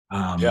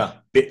Yeah.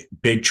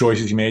 Big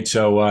choices you made.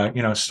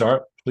 So,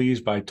 start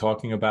please by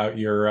talking about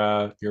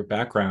your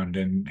background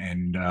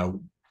and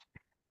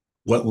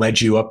what led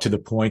you up to the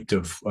point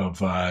of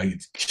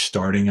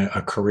starting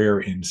a career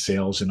in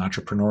sales and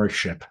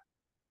entrepreneurship.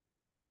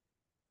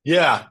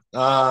 Yeah.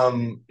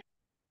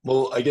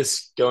 Well, I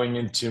guess going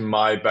into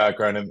my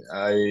background,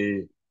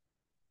 I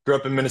grew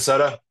up in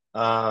Minnesota.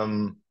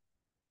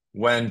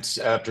 Went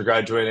after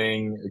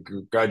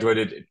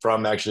graduated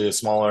from actually a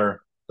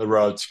smaller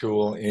liberal arts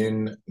school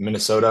in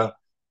Minnesota.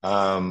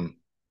 Um,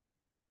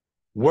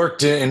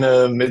 Worked in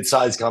a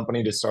mid-sized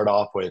company to start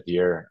off with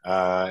here,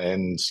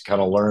 and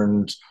kind of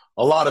learned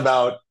a lot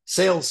about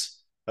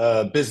sales,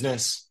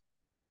 business.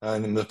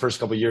 And in the first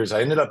couple of years,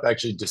 I ended up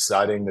actually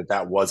deciding that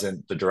that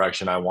wasn't the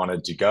direction I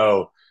wanted to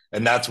go.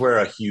 And that's where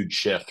a huge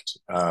shift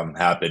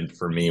happened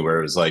for me, where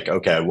it was like,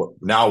 okay,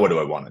 now what do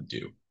I want to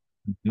do?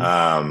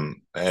 Mhm.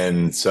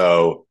 And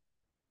so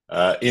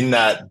in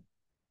that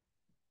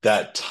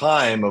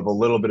time of a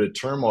little bit of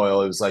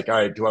turmoil, it was like, all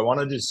right, do I want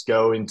to just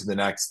go into the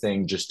next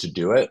thing just to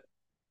do it?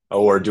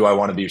 Or do I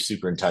want to be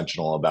super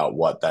intentional about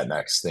what that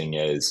next thing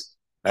is?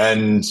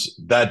 And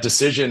that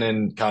decision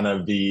and kind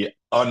of the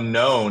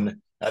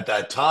unknown at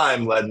that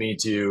time led me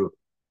to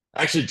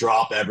actually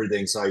drop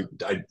everything. So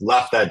I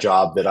left that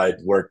job that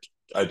I'd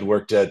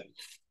worked at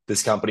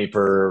this company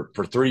for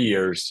 3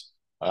 years,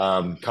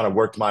 kind of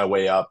worked my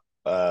way up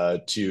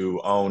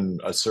to own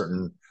a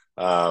certain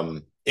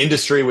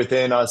industry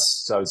within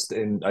us. So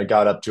I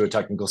got up to a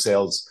technical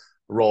sales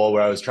role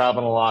where I was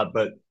traveling a lot,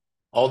 but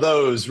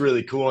although it was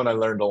really cool and I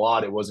learned a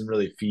lot, it wasn't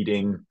really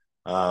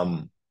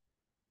um,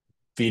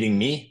 feeding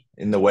me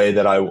in the way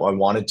that I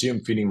wanted to,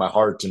 and feeding my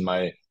heart and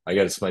I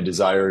guess my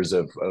desires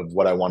of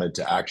what I wanted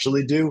to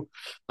actually do.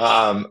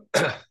 Um,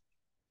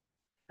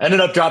 Ended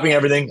up dropping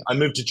everything. I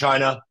moved to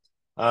China,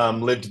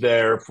 lived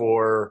there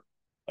for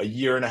a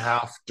year and a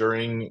half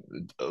during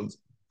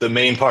the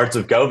main parts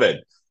of COVID.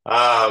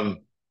 Um,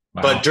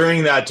 but Wow.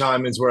 during that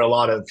time is where a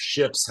lot of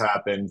shifts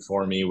happened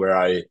for me, where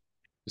I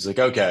was like,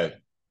 okay,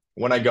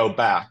 when I go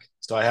back.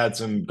 So I had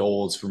some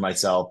goals for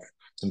myself,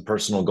 some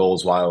personal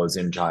goals while I was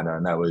in China,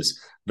 and that was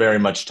very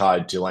much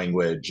tied to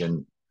language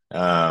and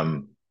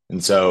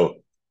so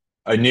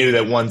I knew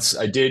that once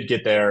I did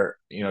get there,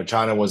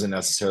 China wasn't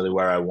necessarily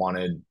where I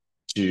wanted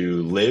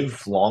to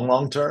live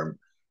long term.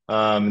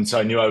 And so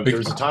I knew there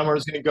was a time where I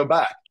was going to go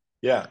back.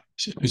 Yeah.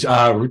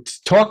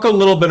 Talk a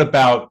little bit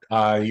about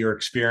your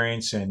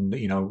experience, and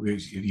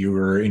you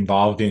were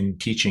involved in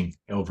teaching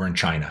over in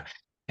China,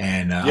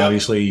 and Yep.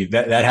 obviously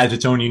that has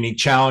its own unique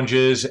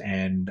challenges.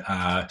 And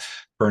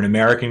for an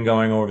American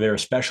going over there,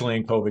 especially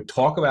in COVID,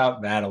 talk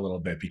about that a little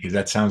bit because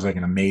that sounds like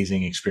an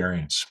amazing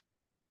experience.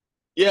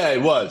 Yeah,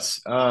 it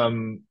was.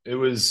 It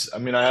was, I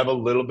mean, I have a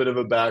little bit of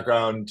a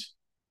background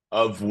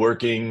of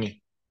working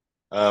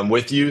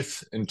with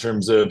youth in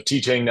terms of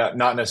teaching,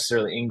 not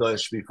necessarily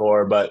English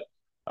before, but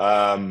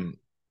um,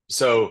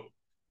 so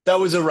that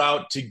was a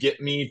route to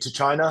get me to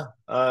China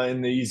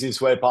in the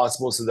easiest way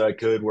possible so that I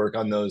could work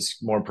on those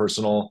more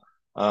personal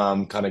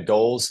kind of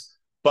goals.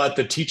 But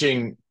the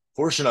teaching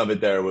portion of it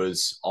there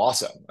was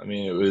awesome. I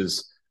mean, it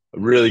was a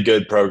really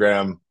good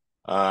program.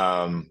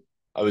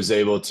 I was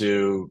able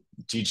to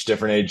teach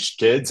different age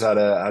kids how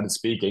to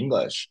speak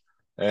English,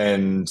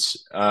 and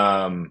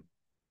so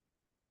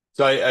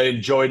I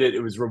enjoyed it.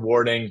 It was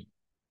rewarding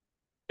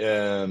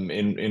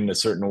in a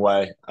certain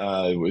way.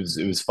 It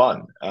was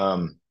fun.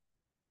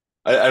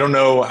 I don't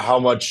know how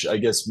much I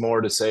guess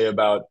more to say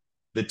about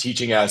the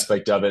teaching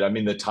aspect of it. I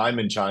mean, the time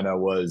in China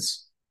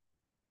was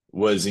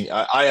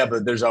I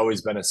have there's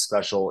always been a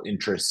special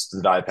interest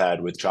that I've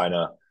had with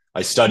China.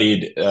 I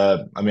studied.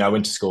 I mean, I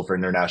went to school for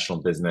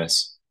international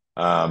business.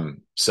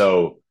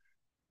 So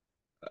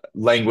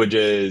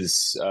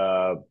languages,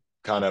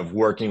 kind of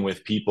working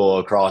with people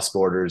across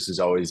borders has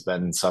always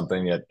been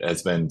something that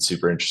has been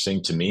super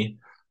interesting to me.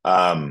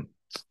 Um,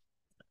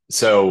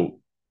 so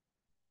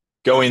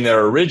going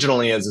there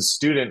originally as a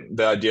student,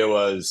 the idea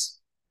was,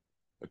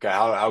 okay,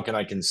 how can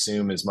I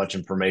consume as much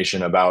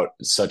information about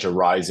such a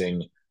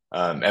rising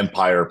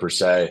empire per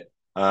se?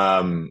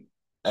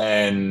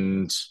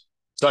 And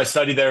so I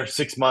studied there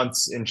 6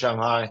 months in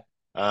Shanghai.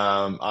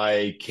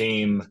 I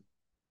came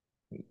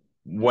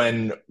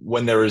when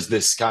there was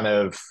this kind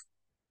of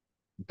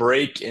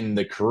break in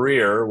the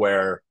career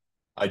where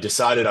I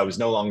decided I was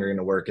no longer going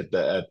to work at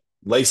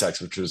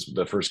LASEX, which was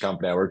the first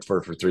company I worked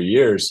for 3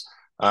 years.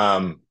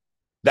 Um,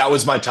 that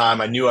was my time.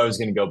 I knew I was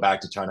going to go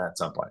back to China at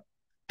some point.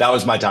 That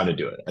was my time to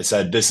do it. I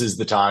said, this is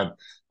the time.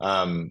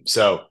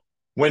 So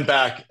went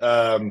back.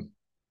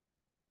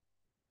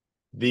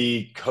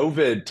 The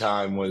COVID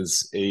time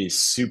was a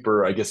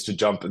super, I guess, to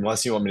jump,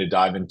 unless you want me to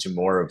dive into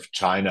more of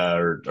China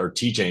or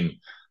teaching,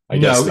 I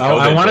guess No, the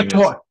I COVID want to thing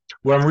is, talk.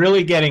 What I'm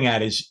really getting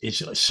at is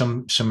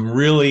some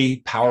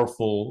really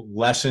powerful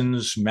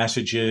lessons,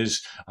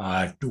 messages,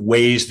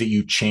 ways that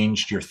you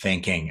changed your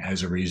thinking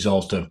as a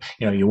result of,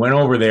 you went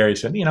over there. You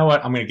said, you know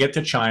what, I'm going to get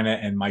to China,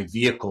 and my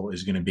vehicle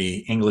is going to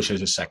be English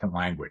as a second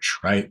language,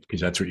 right?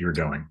 Because that's what you're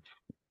doing.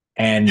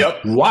 And yep.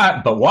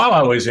 while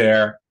I was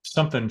there,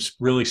 something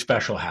really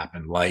special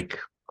happened, like,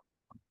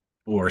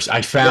 or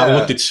I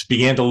found Yeah.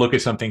 began to look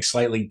at something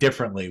slightly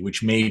differently,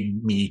 which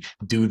made me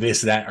do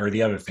this, that, or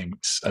the other thing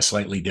a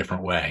slightly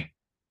different way.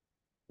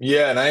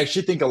 Yeah, and I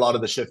actually think a lot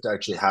of the shift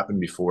actually happened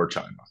before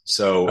China.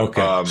 So,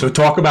 Okay, so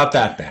talk about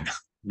that then.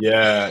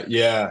 yeah,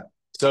 yeah.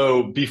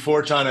 So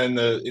before China,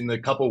 in the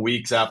couple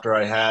weeks after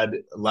I had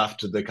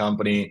left the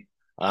company,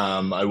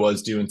 I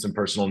was doing some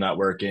personal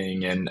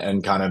networking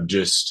and kind of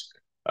just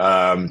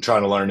trying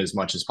to learn as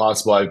much as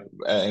possible.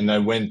 I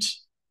went.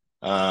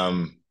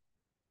 Um,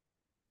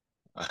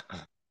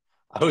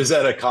 I was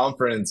at a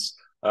conference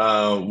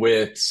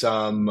with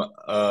some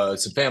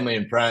family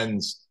and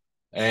friends,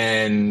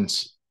 and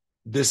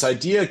this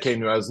idea came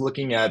to me. I was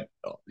looking at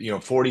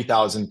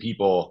 40,000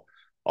 people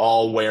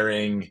all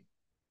wearing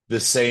the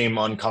same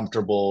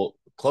uncomfortable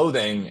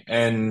clothing.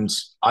 And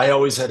I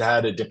always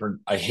had a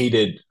different, I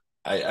hated,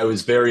 I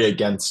was very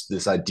against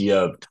this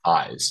idea of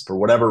ties for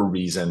whatever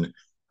reason.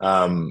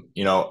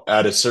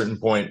 At a certain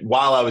point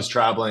while I was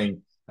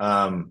traveling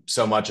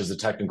so much as a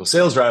technical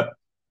sales rep,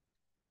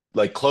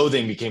 like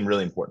clothing became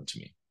really important to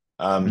me.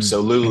 So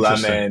Interesting.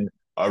 Lululemon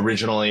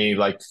originally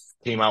like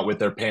came out with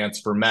their pants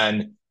for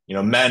men.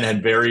 Men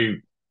had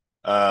very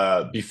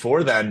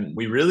before then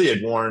we really had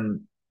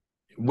worn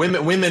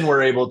women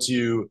were able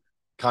to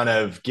kind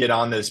of get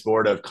on this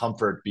board of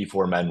comfort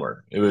before men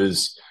were. It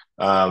was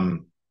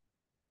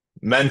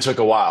men took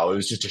a while. It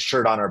was just a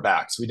shirt on our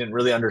backs. We didn't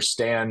really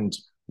understand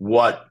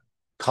what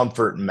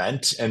comfort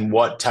meant and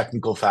what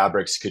technical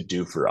fabrics could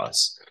do for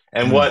us.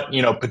 And Mm. what,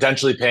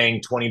 potentially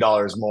paying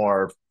 $20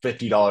 more,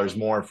 $50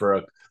 more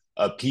for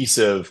a piece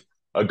of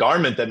a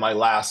garment that might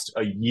last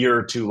a year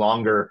or two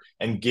longer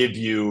and give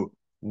you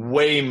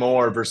way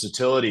more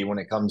versatility when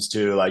it comes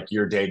to like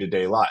your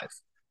day-to-day life.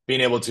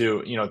 Being able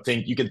to,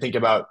 think you can think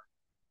about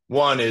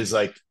one is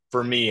like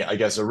for me, I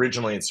guess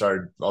originally it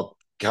started, I'll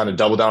kind of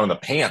double down on the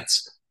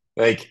pants.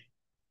 Like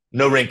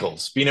no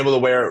wrinkles, being able to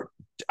wear it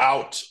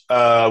out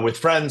with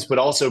friends, but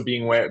also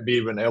being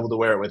able to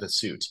wear it with a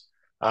suit.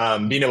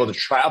 Being able to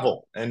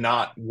travel and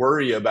not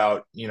worry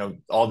about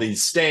all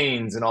these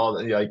stains and all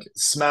the like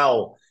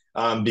smell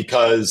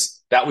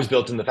because that was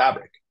built in the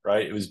fabric,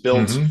 right? It was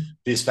built. Hmm.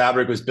 This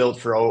fabric was built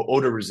for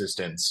odor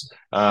resistance,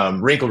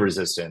 wrinkle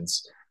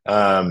resistance,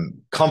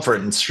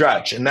 comfort and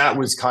stretch, and that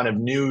was kind of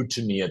new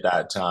to me at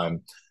that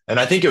time. And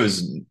I think it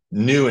was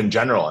new in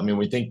general. I mean,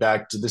 we think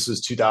back to this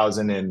was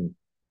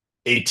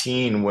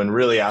 2018 when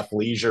really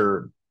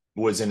athleisure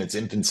was in its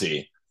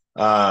infancy.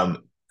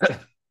 Um,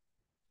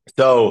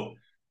 so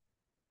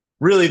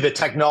really the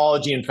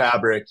technology and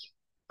fabric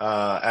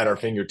at our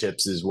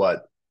fingertips is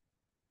what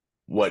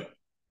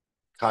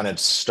kind of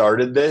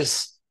started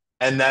this.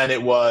 And then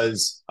it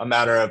was a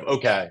matter of,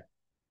 okay,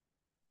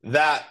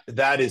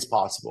 that is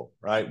possible,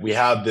 right? We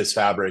have this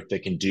fabric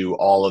that can do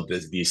all of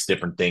these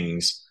different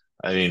things.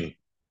 I mean,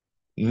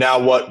 now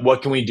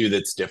what can we do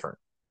that's different?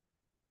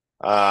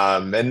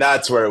 And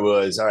that's where it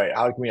was. All right,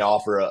 how can we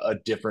offer a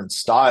different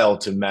style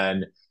to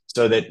men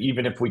so that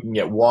even if we can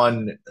get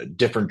one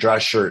different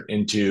dress shirt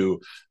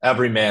into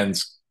every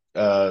man's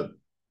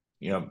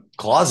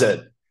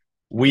closet,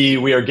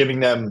 we are giving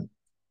them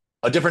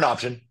a different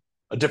option,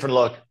 a different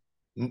look,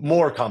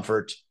 more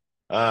comfort,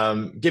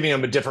 giving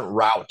them a different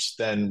route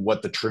than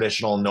what the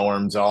traditional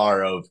norms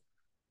are of.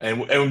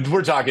 And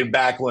we're talking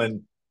back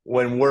when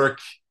work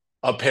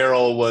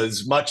apparel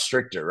was much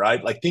stricter,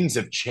 right? Like things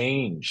have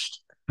changed.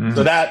 So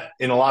Mm. that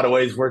in a lot of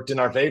ways worked in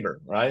our favor,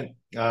 right?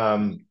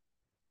 You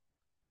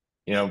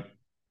know,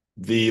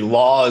 the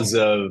laws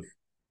of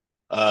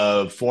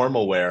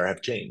formal wear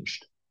have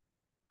changed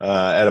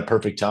at a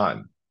perfect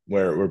time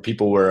where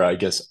people were, I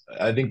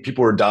think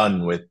people were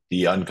done with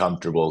the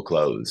uncomfortable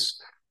clothes.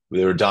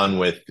 They were done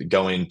with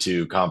going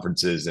to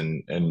conferences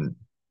and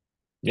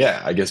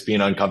yeah, I guess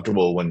being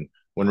uncomfortable when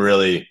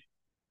really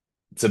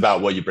it's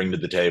about what you bring to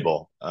the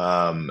table.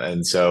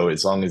 And so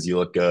as long as you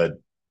look good,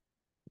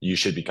 you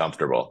should be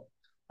comfortable.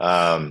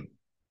 Um,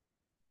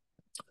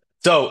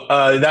 so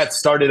that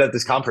started at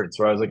this conference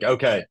where I was like,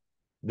 okay,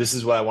 this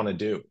is what I want to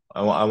do.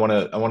 I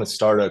want to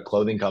start a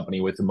clothing company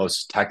with the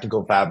most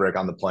technical fabric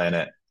on the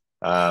planet.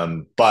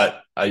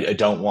 But I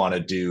don't want to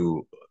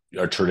do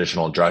our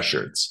traditional dress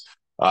shirts.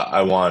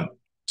 I want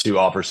to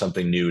offer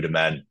something new to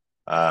men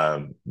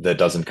that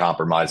doesn't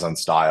compromise on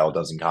style,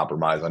 doesn't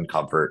compromise on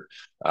comfort.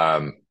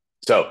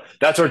 So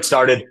that's where it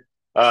started.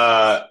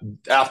 Uh,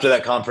 After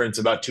that conference,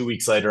 about 2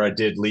 weeks later, I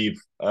did leave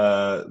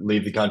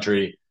the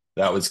country.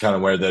 That was kind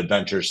of where the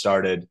adventure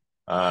started.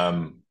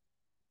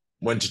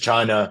 Went to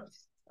China.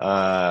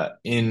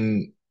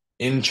 In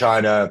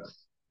China,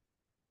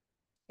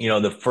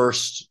 the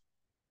first,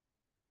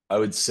 I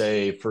would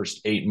say,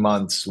 first 8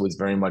 months was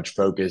very much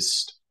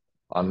focused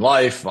on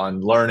life,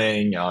 on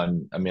learning. I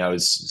mean, I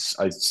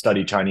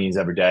studied Chinese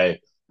every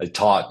day. I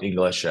taught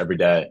English every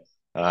day.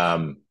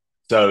 Um,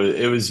 so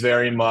it was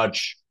very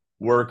much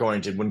work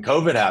oriented. When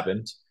COVID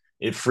happened,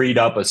 it freed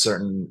up a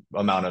certain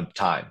amount of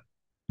time.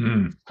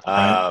 Mm.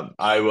 Right.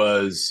 I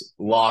was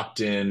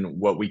locked in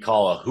what we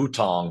call a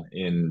hutong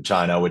in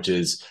China, which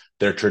is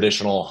their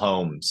traditional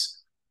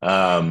homes.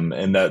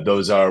 And that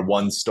those are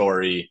one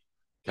story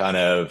kind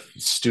of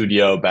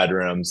studio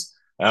bedrooms.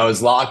 And I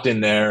was locked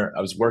in there.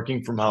 I was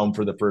working from home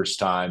for the first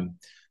time.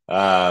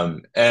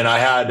 And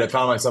I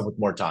found myself with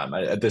more time.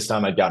 At this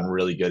time, I'd gotten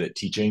really good at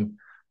teaching.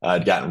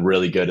 I'd gotten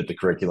really good at the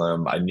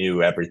curriculum. I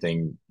knew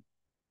everything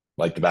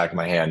like the back of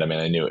my hand. I mean,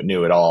 I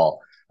knew it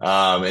all.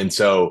 And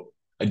so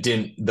I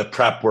didn't the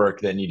prep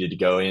work that needed to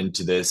go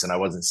into this, and I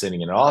wasn't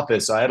sitting in an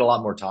office, so I had a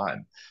lot more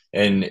time.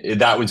 And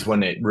that was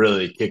when it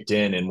really kicked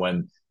in, and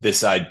when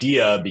this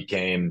idea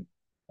became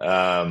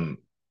um,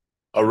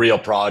 a real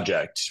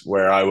project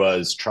where I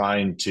was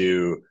trying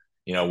to,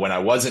 when I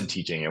wasn't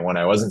teaching and when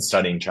I wasn't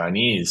studying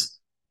Chinese,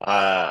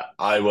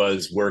 I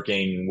was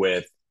working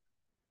with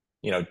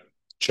you know,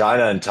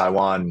 China and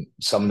Taiwan,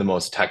 some of the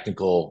most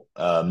technical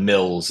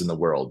mills in the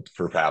world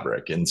for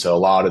fabric. And so a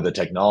lot of the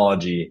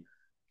technology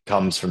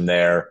comes from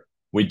there.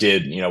 We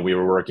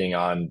were working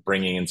on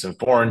bringing in some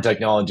foreign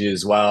technology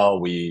as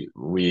well. We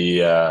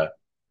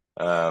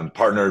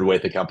partnered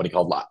with a company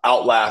called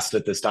Outlast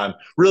at this time,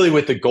 really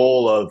with the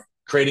goal of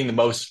creating the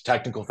most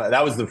technical.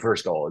 That was the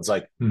first goal. It's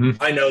like,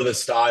 Mm-hmm. I know the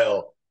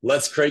style.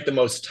 Let's create the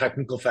most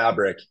technical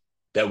fabric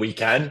that we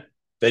can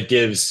that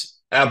gives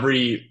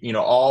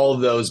all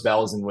of those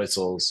bells and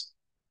whistles.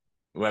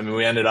 I mean,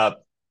 we ended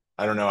up,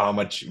 I don't know how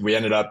much, we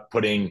ended up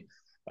putting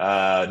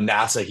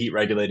NASA heat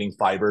regulating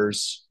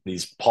fibers,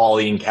 these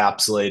poly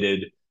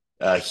encapsulated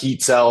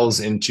heat cells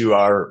into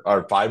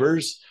our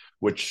fibers,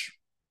 which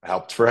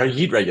helped for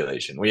heat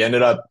regulation. We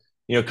ended up,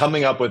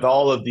 coming up with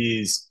all of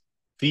these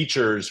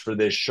features for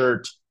this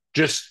shirt,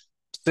 just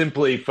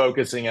simply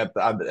focusing at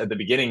the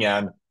beginning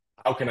on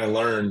how can I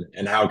learn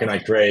and how can I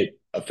create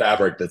a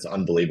fabric that's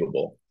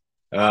unbelievable.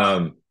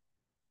 Um,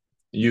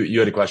 you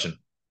had a question.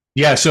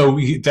 Yeah, so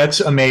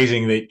that's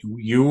amazing that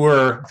you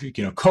were,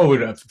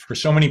 COVID for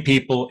so many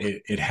people,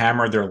 it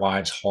hammered their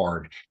lives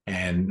hard,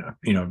 and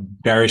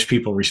various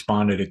people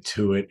responded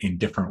to it in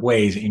different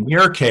ways. In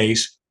your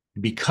case,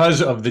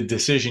 because of the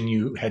decision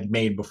you had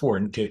made before,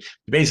 and to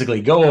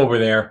basically go over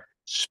there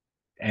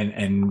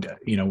and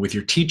with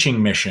your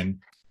teaching mission,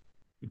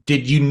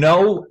 did you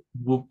know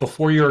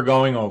before you were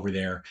going over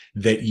there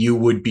that you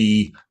would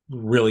be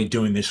really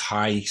doing this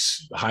high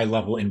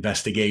level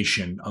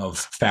investigation of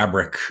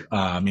fabric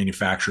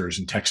manufacturers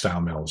and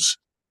textile mills,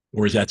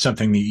 or is that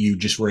something that you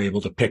just were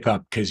able to pick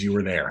up because you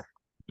were there?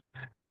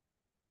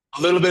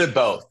 A little bit of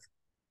both.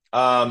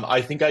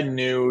 I think I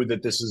knew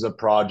that this is a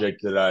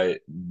project that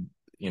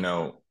you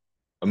know,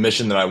 a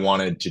mission that I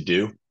wanted to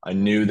do. I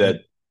knew Mm-hmm.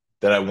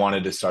 that I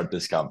wanted to start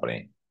this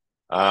company.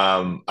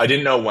 I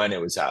didn't know when it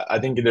was at. I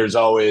think there's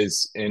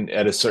always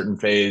at a certain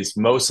phase,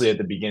 mostly at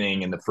the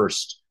beginning in the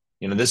first,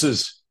 this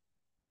was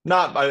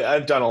not,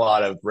 I've done a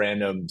lot of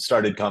random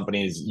started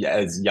companies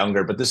as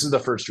younger, but this is the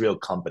first real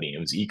company. It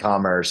was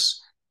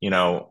e-commerce.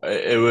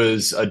 It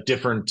was a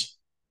different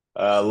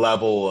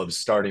level of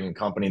starting a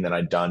company than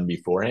I'd done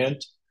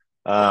beforehand.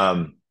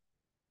 Um,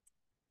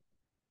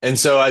 and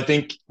so I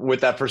think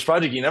with that first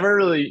project, you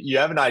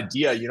have an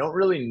idea. You don't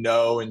really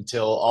know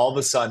until all of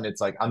a sudden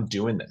it's like, I'm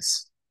doing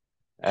this.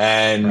 Right.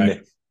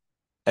 And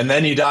and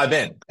then you dive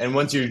in. And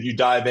once you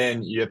dive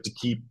in, you have to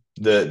keep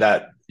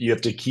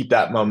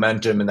that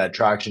momentum and that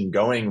traction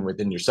going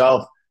within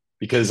yourself,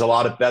 because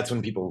that's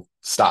when people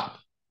stop,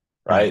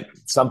 Right.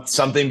 right?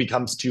 Something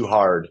becomes too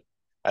hard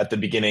at the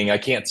beginning. I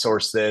can't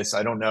source this.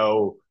 I don't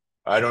know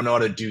how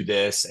to do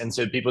this. And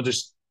so people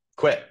just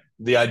quit.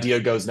 The idea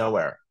goes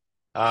nowhere.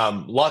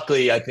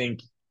 Luckily, I think,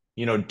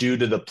 due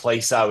to the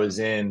place I was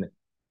in,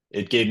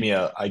 it gave me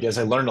I guess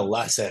I learned a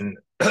lesson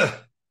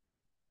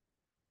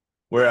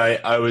where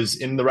I was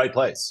in the right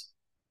place.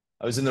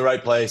 I was in the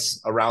right place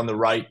around the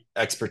right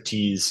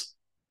expertise.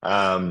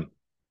 Um,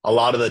 a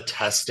lot of the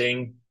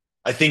testing,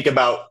 I think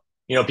about,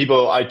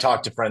 people, I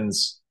talk to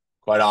friends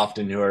quite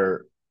often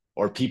or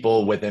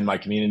people within my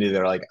community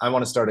that are like, I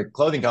want to start a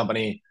clothing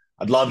company.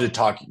 I'd love to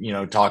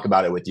talk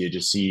about it with you,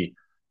 just see,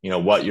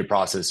 what your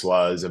process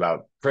was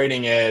about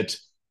creating it,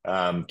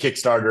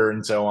 Kickstarter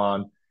and so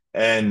on.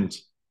 And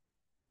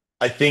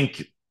I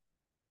think,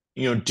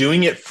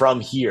 doing it from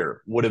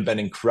here would have been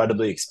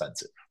incredibly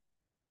expensive.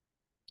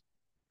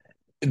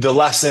 The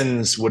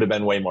lessons would have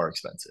been way more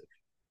expensive,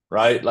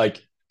 right? Like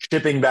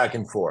shipping back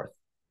and forth,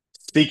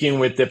 speaking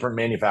with different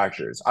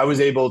manufacturers. I was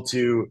able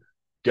to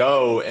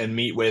go and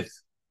meet with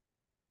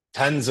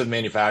tens of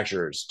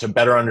manufacturers to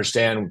better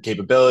understand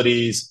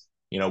capabilities,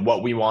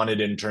 what we wanted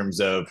in terms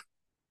of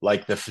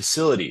like the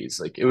facilities.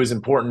 Like it was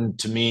important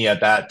to me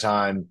at that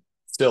time,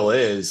 still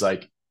is,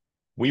 like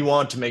we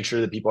want to make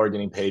sure that people are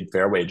getting paid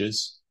fair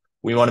wages.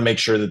 We want to make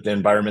sure that the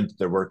environment that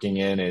they're working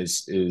in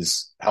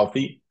is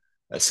healthy,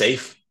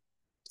 safe.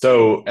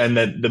 So, and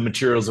that the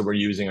materials that we're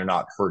using are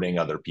not hurting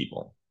other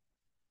people.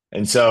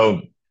 And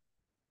so,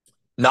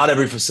 not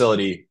every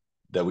facility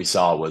that we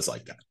saw was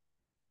like that,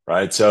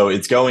 right? So,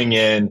 it's going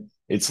in,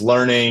 it's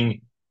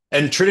learning.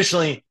 And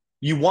traditionally,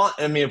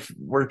 I mean, if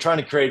we're trying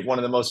to create one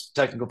of the most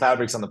technical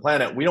fabrics on the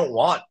planet, we don't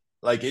want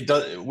like it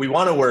does. We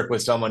want to work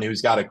with someone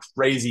who's got a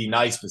crazy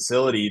nice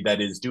facility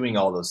that is doing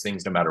all those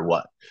things no matter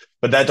what.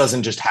 But that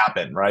doesn't just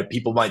happen, right?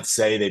 People might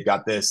say they've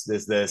got this, they're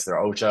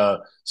OSHA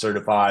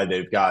certified,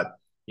 they've got,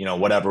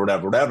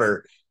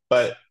 whatever.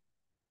 But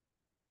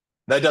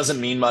that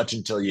doesn't mean much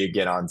until you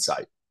get on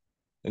site.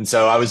 And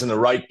so I was in the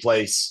right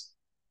place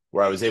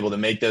where I was able to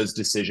make those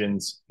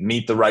decisions,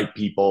 meet the right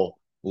people,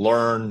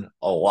 learn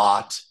a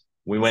lot.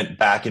 We went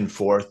back and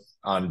forth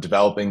on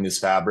developing this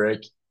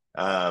fabric.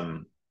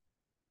 Um,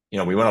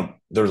 we went on,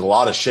 there was a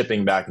lot of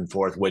shipping back and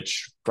forth,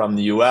 which from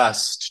the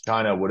US to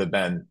China it would have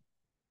been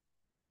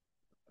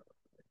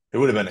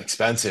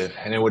expensive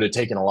and it would have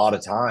taken a lot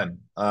of time.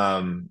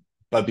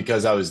 But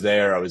because I was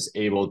there, I was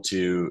able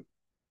to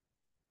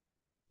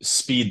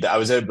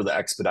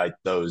expedite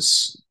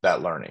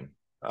that learning.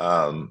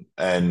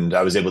 And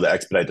I was able to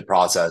expedite the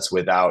process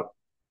without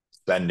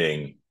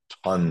spending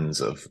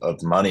tons of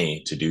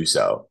money to do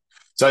so.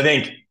 So I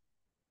think,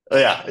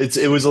 yeah,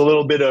 it was a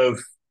little bit of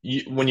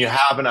when you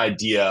have an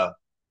idea,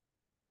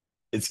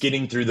 it's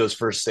getting through those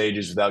first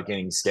stages without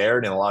getting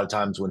scared. And a lot of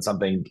times when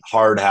something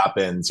hard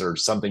happens or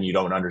something you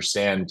don't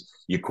understand,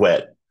 you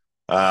quit.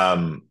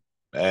 And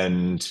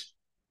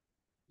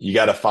you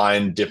got to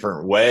find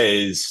different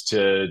ways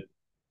to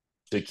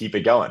keep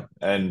it going.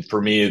 And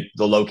for me,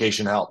 the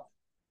location helped.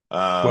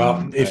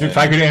 Well, if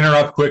I And could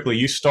interrupt quickly,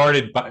 you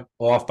started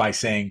off by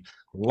saying,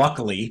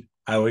 luckily,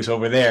 I was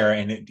over there,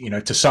 and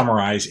to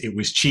summarize, it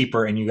was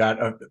cheaper, and you got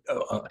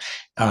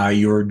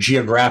you're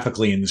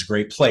geographically in this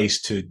great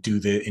place to do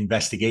the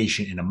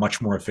investigation in a much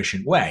more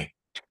efficient way.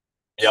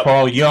 yep,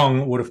 Carl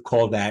Jung would have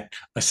called that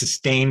a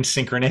sustained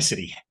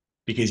synchronicity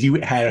because you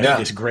had yeah,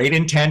 this great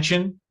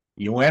intention.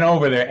 You went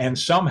over there, and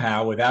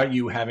somehow, without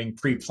you having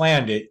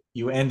pre-planned it,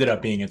 you ended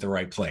up being at the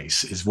right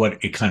place. Is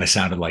what it kind of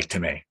sounded like to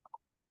me.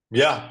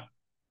 yeah.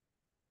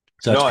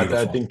 So No, that's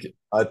I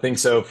beautiful. think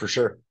so for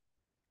sure.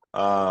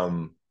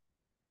 Um,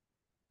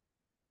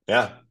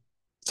 yeah.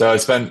 So I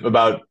spent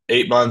about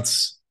 8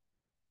 months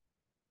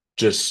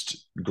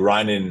just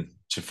grinding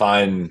to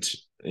find,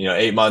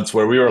 8 months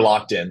where we were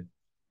locked in,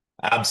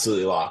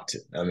 absolutely locked.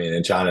 I mean,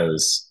 in China it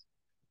was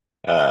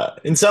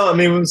in some, I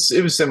mean,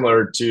 it was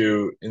similar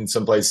to in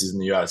some places in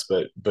the US,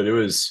 but it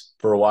was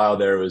for a while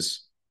there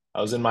was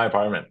I was in my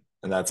apartment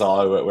and that's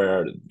all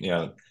where,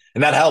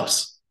 and that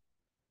helps.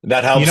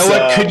 That You know helps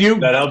what? Could that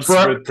you helps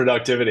with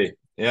productivity.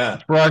 Yeah.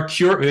 for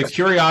the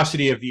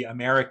curiosity of the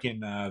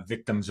American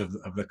victims of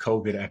the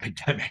COVID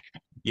epidemic?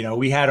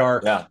 We had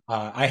our. Yeah.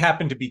 I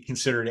happen to be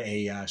considered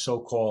a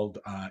so-called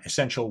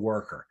essential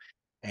worker,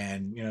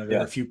 and there were a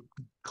Yeah. few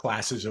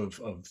classes of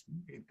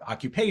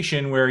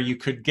occupation where you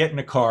could get in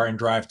a car and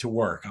drive to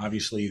work.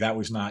 Obviously, that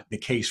was not the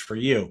case for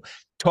you.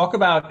 Talk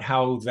about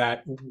how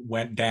that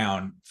went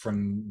down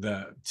from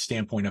the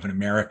standpoint of an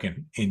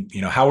American.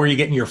 How were you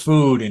getting your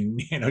food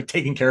and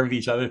taking care of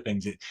these other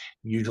things that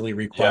usually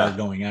require Yeah.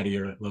 going out of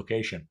your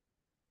location?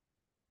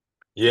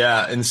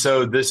 Yeah. And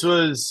so this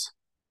was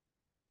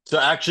so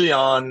actually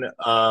on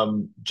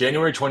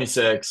January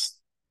 26th,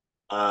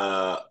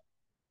 uh,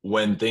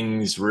 when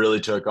things really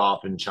took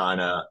off in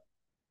China,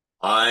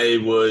 I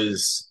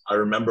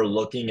remember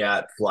looking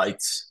at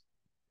flights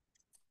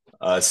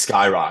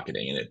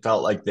skyrocketing, and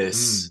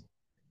Mm.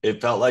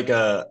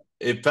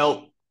 it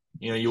felt,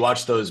 you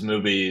watch those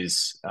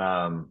movies,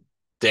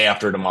 Day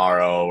After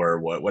Tomorrow or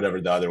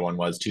whatever the other one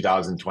was,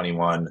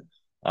 2021,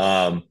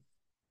 um,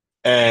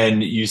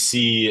 and you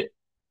see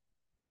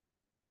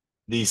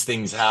these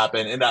things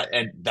happen,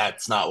 and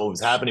that's not what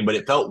was happening, but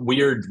it felt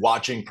weird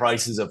watching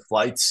prices of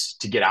flights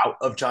to get out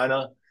of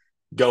China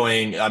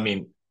going, I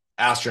mean,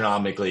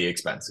 astronomically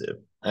expensive.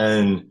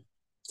 And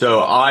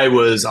so I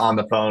was on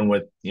the phone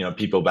with,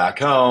 people back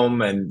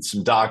home and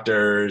some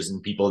doctors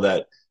and people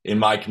that in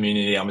my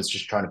community. I was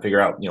just trying to figure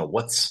out,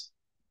 what's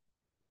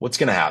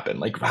going to happen?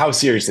 Like, how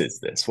serious is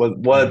this?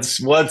 Hmm.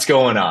 What's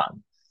going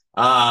on?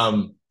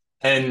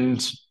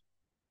 And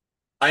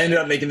I ended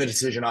up making the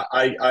decision.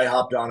 I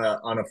hopped on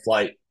a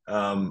flight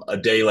a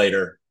day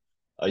later,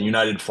 a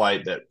United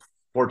flight that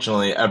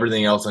fortunately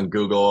everything else on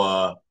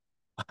Google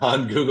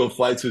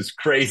Flights was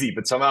crazy,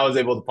 but somehow I was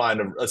able to find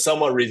a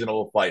somewhat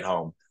reasonable flight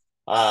home.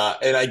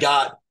 And I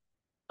got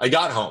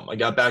home. I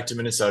got back to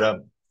Minnesota.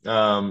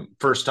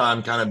 First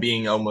time kind of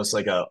being almost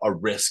like a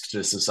risk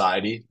to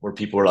society, where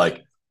people were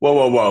like, whoa,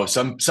 whoa, whoa.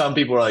 Some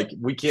people were like,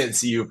 we can't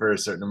see you for a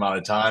certain amount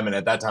of time. And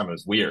at that time it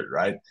was weird,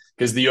 right?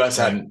 Because the US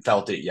Right. hadn't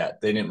felt it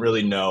yet. They didn't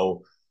really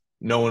know.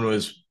 No one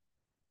was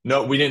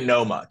no, we didn't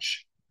know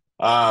much.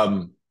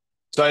 Um,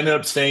 so I ended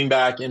up staying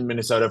back in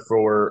Minnesota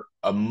for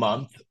a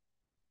month,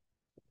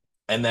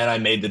 and then I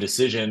made the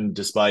decision,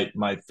 despite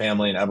my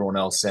family and everyone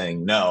else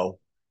saying no.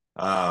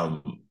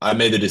 I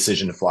made the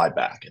decision to fly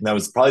back, and that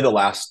was probably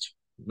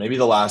maybe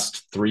the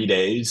last 3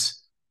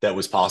 days that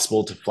was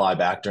possible to fly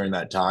back during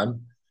that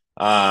time.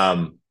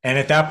 Um, And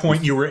at that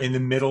point, you were in the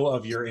middle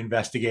of your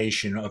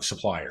investigation of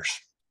suppliers.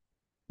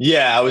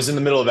 yeah, I was in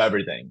the middle of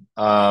everything,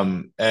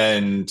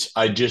 and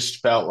I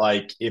just felt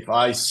like if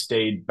I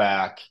stayed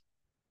back,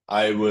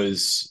 I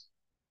was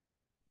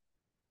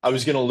I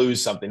was going to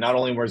lose something. Not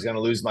only was I going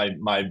to lose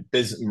my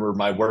business or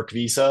my work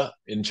visa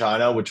in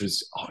China, which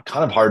was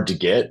kind of hard to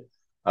get.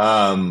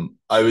 I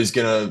was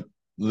going to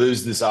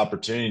lose this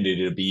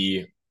opportunity to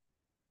be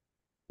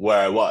where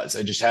I was.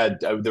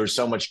 There was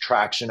so much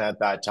traction at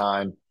that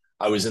time.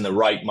 I was in the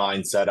right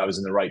mindset. I was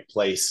in the right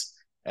place,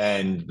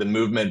 and the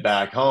movement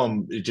back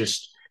home,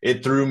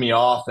 it threw me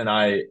off, and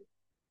I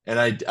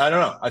don't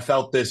know. I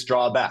felt this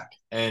drawback,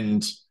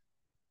 and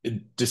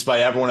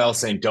despite everyone else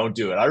saying don't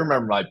do it, I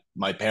remember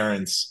my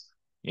parents,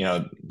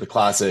 the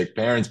classic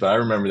parents, but I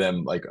remember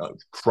them like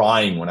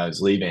crying when I was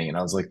leaving, and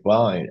I was like,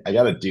 well, I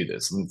got to do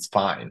this, and it's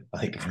fine.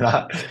 Like we're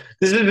not,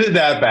 this isn't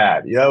that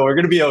bad, we're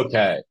gonna be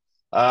okay.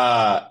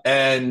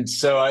 And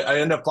so I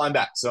ended up flying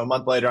back. So a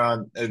month later,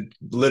 on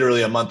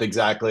literally a month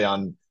exactly,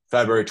 on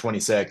February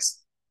 26th,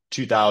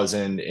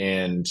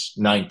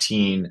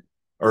 2019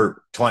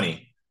 or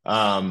 20,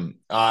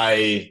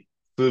 I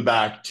flew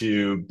back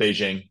to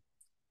Beijing,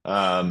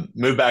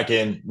 moved back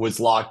in, was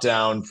locked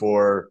down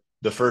for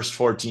the first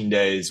 14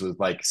 days with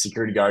like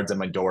security guards at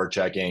my door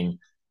checking.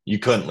 You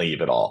couldn't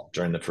leave at all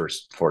during the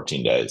first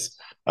 14 days.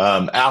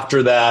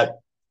 After that,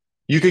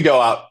 you could go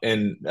out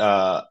and,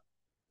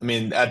 I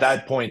mean, at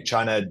that point,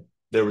 China,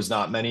 there was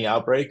not many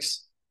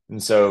outbreaks.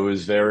 And so it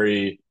was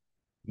the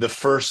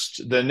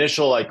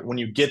initial, like when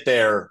you get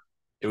there,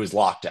 it was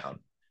lockdown.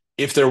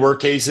 If there were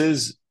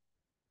cases,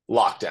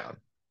 lockdown.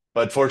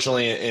 But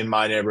fortunately, in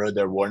my neighborhood,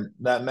 there weren't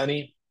that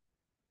many.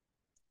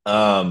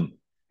 And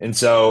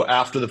so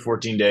after the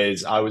 14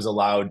 days, I was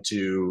allowed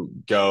to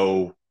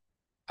go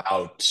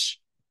out,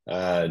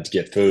 to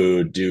get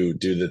food, do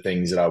the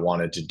things that I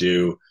wanted to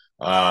do.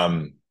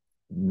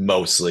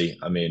 Mostly,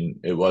 I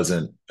mean, it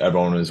wasn't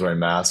everyone was wearing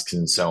masks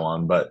and so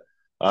on, but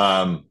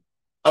I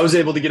was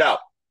able to get out,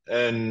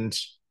 and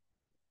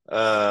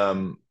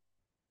um,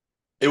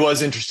 it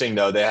was interesting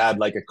though. They had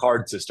like a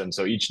card system,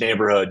 so each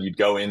neighborhood you'd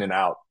go in and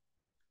out.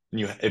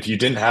 And if you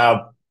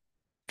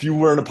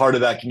weren't a part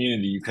of that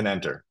community, you can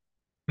enter.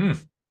 Hmm.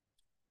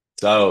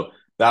 So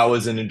that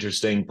was an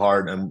interesting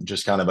part, and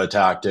just kind of a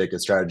tactic, a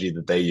strategy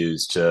that they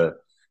used to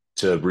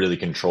really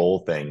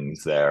control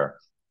things there.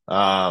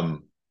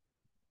 Um,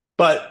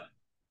 but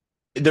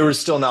there was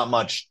still not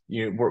much.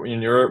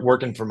 When you're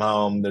working from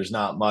home, there's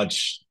not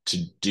much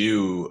to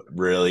do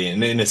really,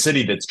 and in a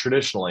city that's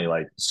traditionally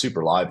like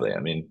super lively.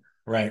 I mean,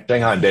 Right.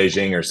 Shanghai and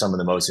Beijing are some of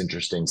the most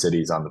interesting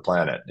cities on the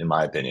planet, in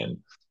my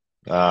opinion.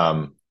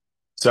 Um,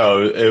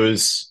 so it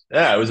was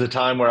a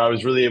time where I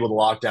was really able to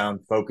lock down,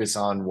 focus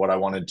on what I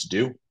wanted to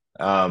do.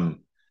 And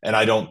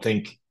I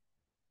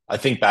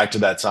think back to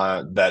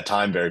that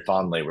time very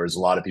fondly, whereas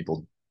a lot of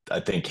people I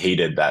think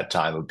hated that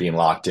time of being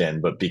locked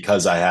in. But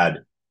because I had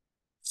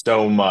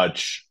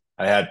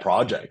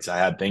projects, I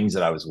had things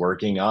that I was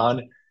working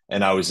on,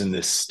 and I was in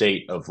this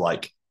state of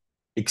like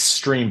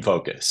extreme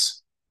focus.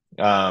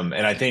 And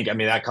I think, I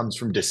mean, that comes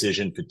from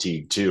decision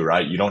fatigue too,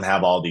 right? You don't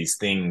have all these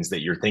things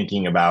that you're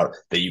thinking about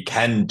that you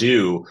can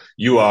do.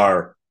 You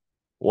are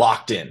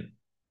locked in,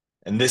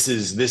 and this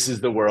is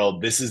the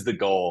world. This is the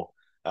goal.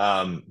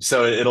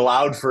 So it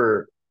allowed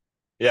for,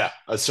 yeah,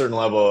 a certain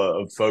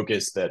level of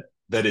focus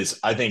that is,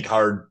 I think,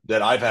 hard,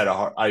 that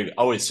I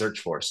always search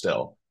for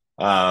still.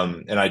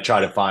 And I try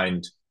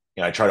to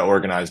I try to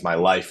organize my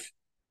life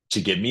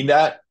to give me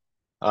that.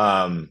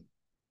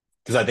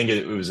 Because I think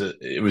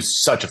it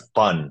was such a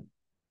fun.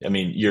 I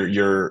mean,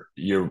 you're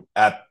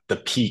at the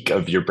peak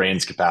of your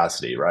brain's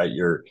capacity, right?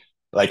 You're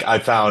like, I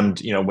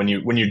found, when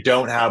you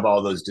don't have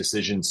all those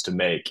decisions to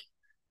make,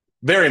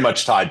 very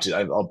much tied to,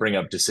 I'll bring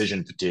up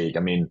decision fatigue. I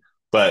mean,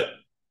 but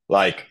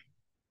like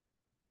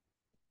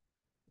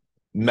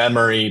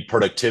memory,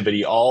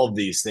 productivity, all of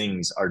these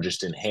things are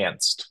just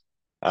enhanced.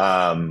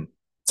 So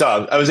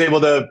I was able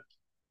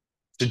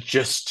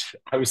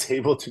I was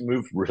able to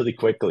move really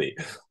quickly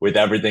with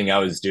everything I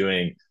was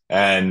doing.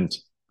 And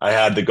I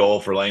had the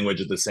goal for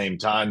language at the same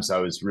time. So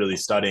I was really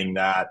studying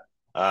that.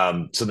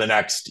 So the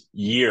next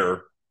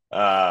year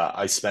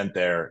I spent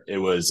there, it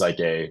was like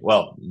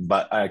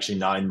but actually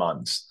 9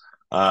 months.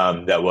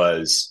 That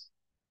was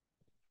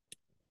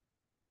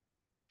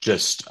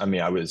just, I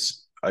mean, I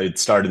had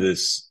started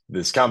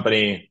this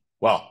company.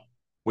 Well,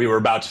 we were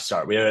about to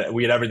start. We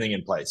had everything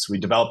in place. We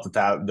developed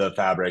the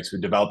fabrics,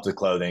 we developed the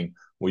clothing,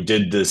 we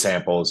did the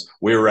samples,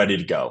 we were ready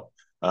to go.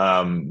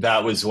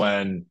 That was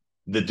when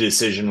the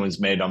decision was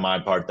made on my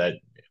part that,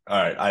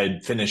 all right, I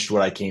had finished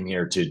what I came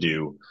here to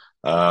do.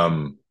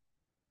 Now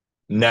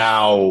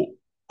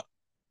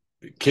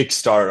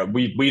Kickstarter,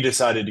 we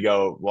decided to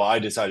go. Well, I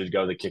decided to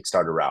go the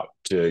Kickstarter route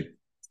to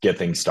get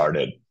things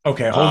started.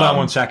 Okay, hold on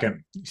one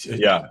second.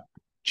 Yeah.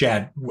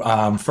 Chad,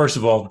 first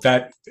of all,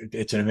 that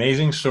it's an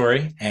amazing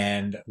story,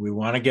 and we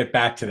want to get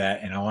back to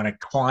that, and I want to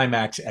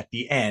climax at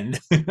the end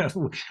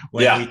when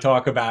we Yeah.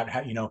 talk about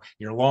how,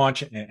 your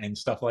launch and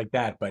stuff like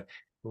that. But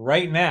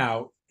right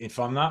now, if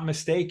I'm not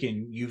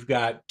mistaken, you've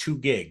got two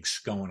gigs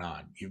going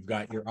on. You've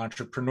got your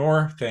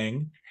entrepreneur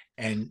thing,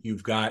 and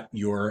you've got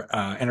your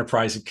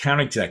enterprise account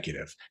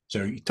executive.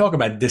 So you talk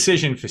about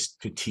decision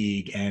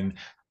fatigue and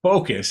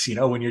focus,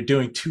 when you're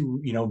doing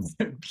two,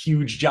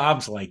 huge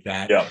jobs like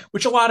that, Yeah.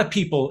 which a lot of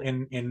people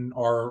in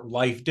our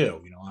life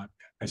do.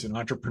 As an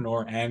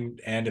entrepreneur and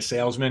a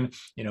salesman,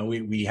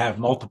 we have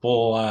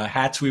multiple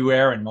hats we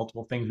wear and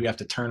multiple things we have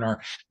to turn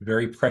our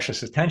very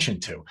precious attention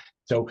to.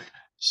 So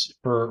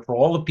for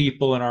all the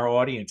people in our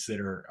audience that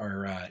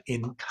are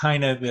in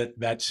kind of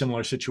that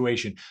similar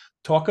situation,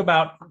 talk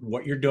about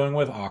what you're doing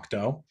with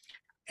Octo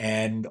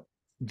and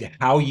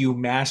how you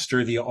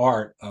master the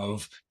art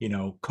of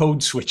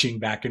code switching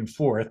back and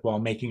forth while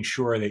making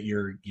sure that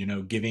you're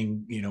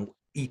giving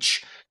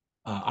each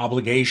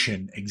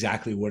obligation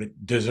exactly what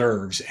it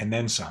deserves and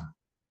then some.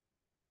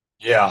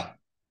 Yeah.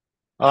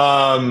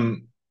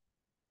 Um,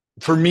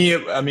 for me,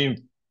 I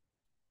mean,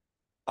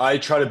 I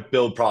try to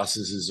build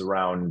processes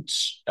around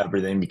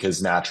everything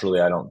because naturally,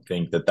 I don't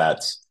think that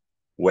that's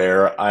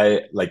where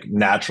I like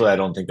naturally, I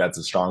don't think that's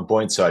a strong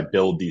point. So I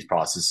build these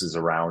processes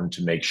around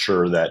to make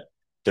sure that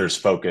there's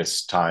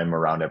focus time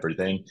around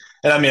everything.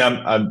 And I mean,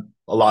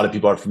 a lot of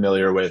people are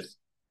familiar with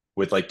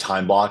like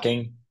time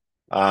blocking.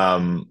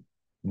 Um,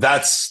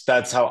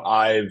 that's how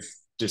I've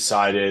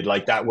decided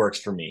like that works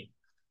for me.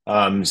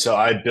 So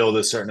I build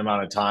a certain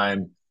amount of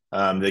time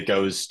that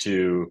goes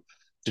to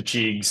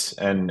Cheeks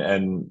and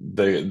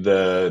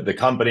the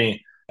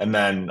company, and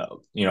then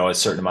a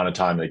certain amount of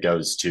time that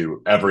goes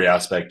to every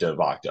aspect of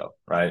Octo,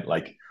 right?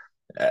 Like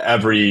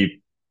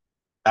every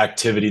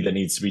activity that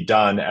needs to be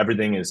done,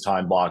 everything is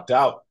time blocked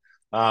out.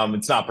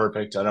 It's not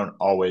perfect. I don't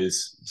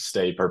always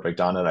stay perfect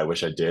on it. I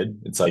wish I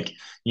did. It's like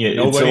it's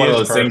Nobody one of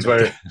is those things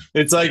perfect.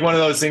 where it's like one of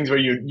those things where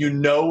you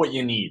know what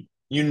you need,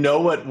 you know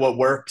what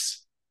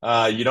works.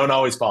 You don't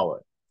always follow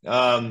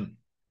it.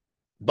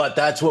 But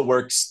that's what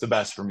works the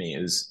best for me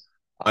is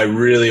I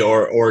really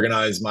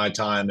organize my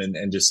time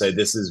and just say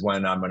this is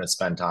when I'm going to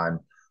spend time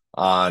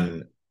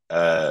on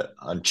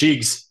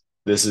Cheeks.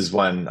 This is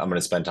when I'm going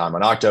to spend time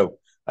on Octo.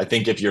 I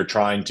think if you're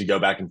trying to go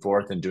back and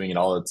forth and doing it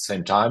all at the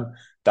same time,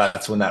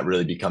 that's when that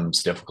really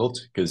becomes difficult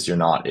because you're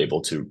not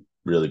able to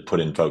really put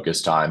in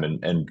focus time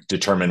and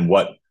determine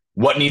what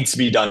needs to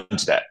be done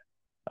today.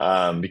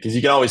 Because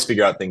you can always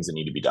figure out things that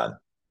need to be done.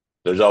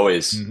 There's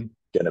always Mhm.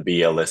 going to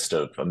be a list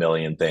of a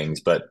million things,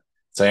 but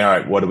saying, all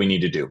right, what do we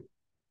need to do?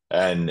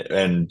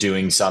 And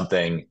doing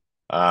something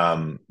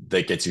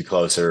that gets you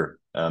closer,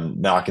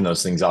 knocking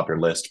those things off your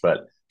list.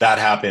 But that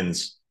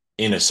happens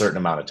in a certain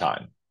amount of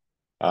time.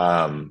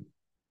 Um,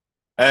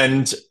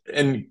 and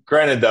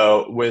granted,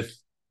 though,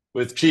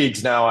 with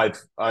Cheeks now,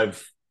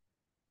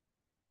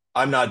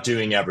 I'm not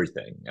doing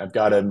everything. I've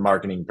got a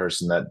marketing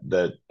person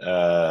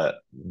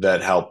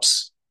that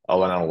helps a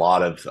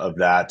lot of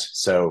that.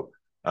 So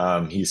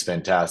he's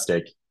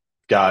fantastic.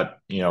 Got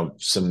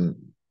some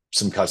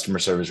customer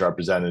service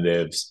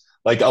representatives.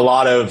 Like a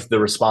lot of the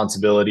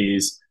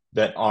responsibilities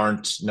that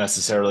aren't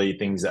necessarily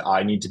things that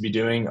I need to be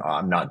doing,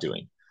 I'm not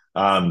doing.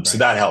 So Right.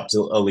 that helps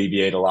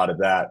alleviate a lot of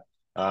that.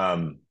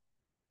 Um,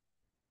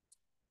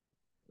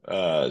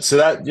 so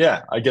that,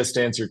 yeah, I guess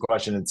to answer your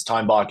question, it's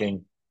time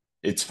blocking.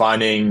 It's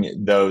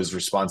finding those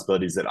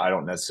responsibilities that I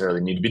don't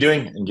necessarily need to be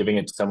doing and giving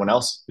it to someone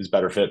else who's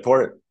better fit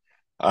for it.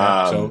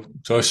 Yeah. Um,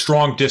 So a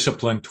strong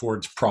discipline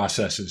towards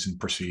processes and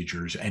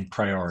procedures and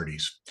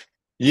priorities.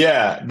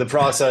 yeah, the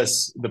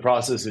process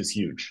is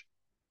huge.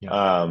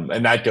 Yeah.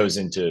 And that goes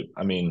into,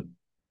 I mean,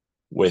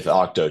 with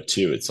Octo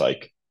too, it's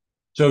like,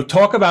 So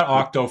talk about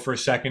Octo for a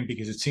second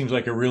because it seems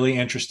like a really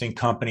interesting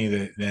company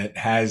that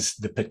has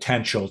the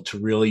potential to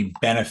really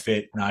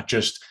benefit not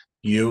just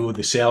you,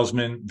 the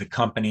salesman, the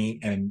company,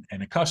 and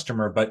a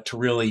customer, but to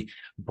really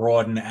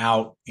broaden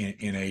out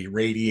in a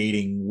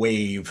radiating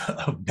wave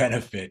of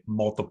benefit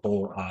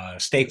multiple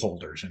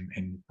stakeholders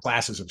and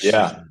classes of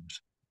yeah,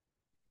 systems.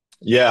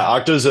 yeah,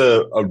 Octo's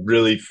a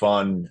really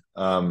fun,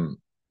 I'm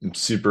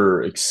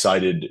super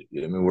excited.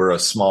 I mean, we're a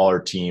smaller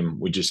team.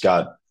 We just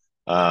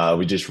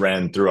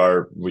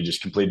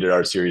completed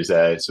our Series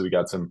A, so we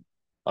got some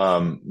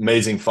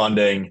amazing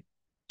funding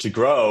to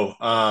grow.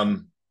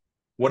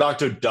 What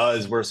Octo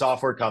does, we're a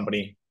software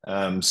company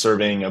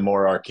serving a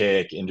more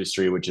archaic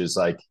industry, which is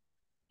like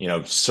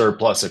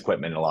surplus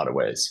equipment in a lot of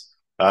ways.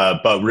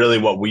 But really,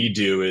 what we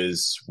do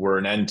is we're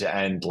an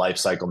end-to-end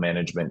lifecycle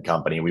management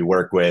company. We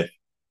work with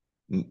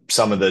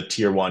some of the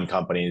tier one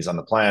companies on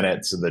the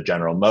planet, so the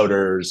General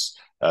Motors,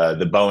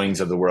 the Boeings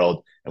of the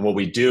world. And what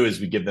we do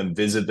is we give them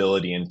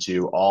visibility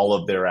into all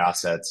of their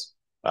assets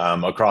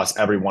across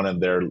every one of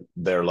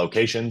their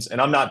locations.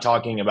 And I'm not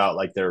talking about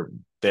like their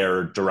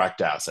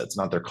direct assets,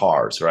 not their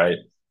cars, right?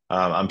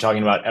 I'm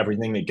talking about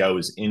everything that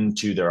goes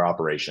into their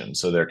operation,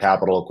 so their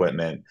capital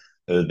equipment,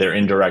 their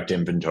indirect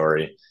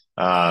inventory.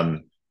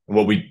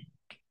 What we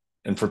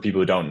and for people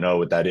who don't know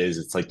what that is,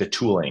 it's like the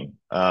tooling,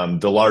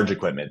 the large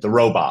equipment, the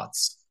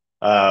robots,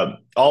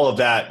 all of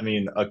that. I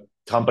mean,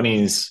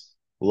 companies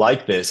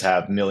like this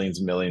have millions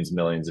and millions and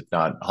millions, if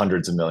not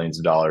hundreds of millions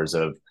of dollars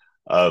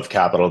of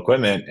capital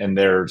equipment, and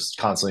they're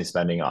constantly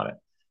spending on it.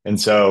 And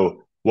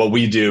so, what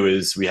we do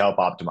is we help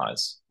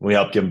optimize. We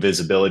help give them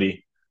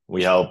visibility.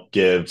 We help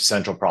give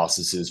central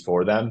processes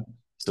for them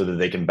so that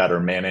they can better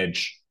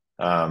manage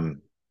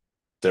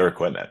their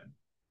equipment.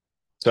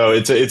 So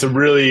it's a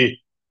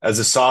really, as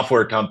a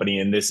software company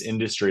in this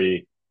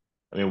industry,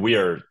 I mean, we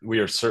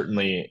are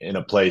certainly in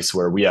a place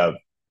where we have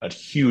a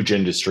huge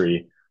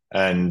industry,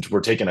 and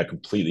we're taking a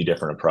completely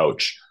different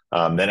approach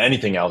than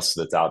anything else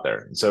that's out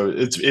there. So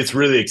it's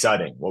really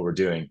exciting what we're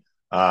doing,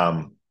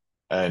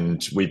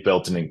 and we've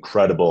built an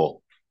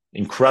incredible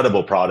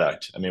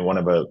product. I mean,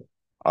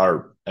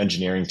 our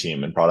engineering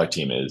team and product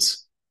team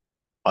is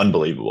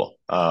unbelievable,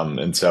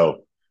 and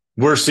so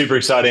we're super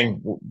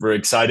exciting. We're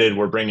excited.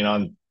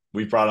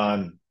 We've brought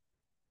on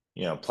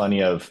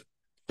plenty of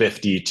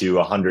 50 to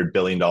 $100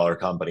 billion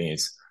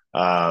companies.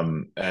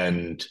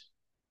 And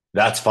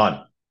that's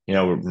fun.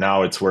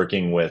 Now it's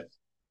working with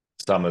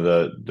some of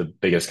the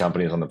biggest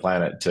companies on the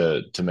planet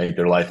to make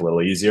their life a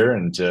little easier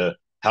and to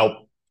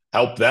help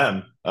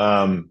them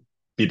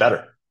be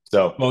better.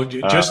 So Well,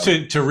 just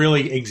to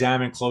really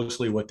examine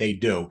closely what they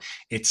do,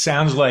 it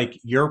sounds like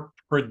you're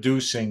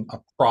producing a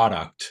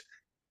product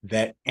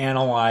that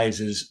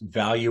analyzes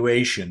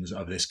valuations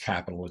of this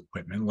capital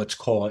equipment. Let's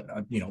call it,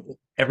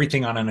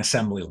 everything on an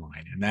assembly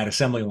line, and that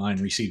assembly line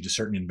received a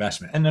certain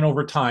investment, and then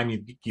over time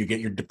you get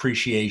your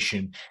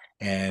depreciation,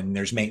 and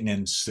there's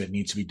maintenance that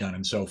needs to be done,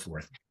 and so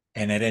forth.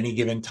 And at any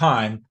given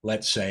time,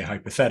 let's say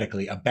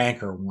hypothetically, a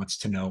banker wants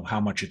to know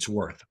how much it's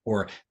worth,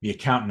 or the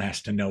accountant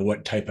has to know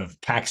what type of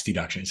tax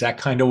deduction. Is that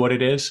kind of what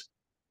it is?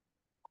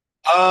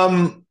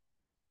 um,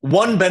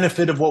 one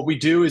benefit of what we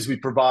do is we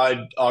provide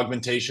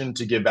augmentation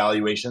to give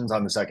valuations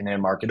on the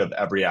secondhand market of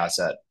every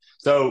asset.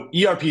 So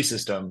ERP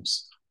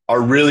systems are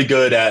really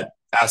good at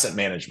asset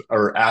management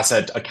or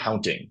asset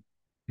accounting.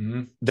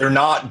 Mm-hmm. They're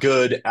not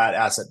good at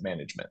asset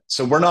management.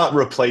 So we're not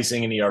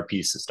replacing an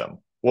ERP system.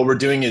 What we're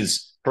doing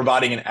is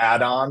providing an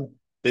add-on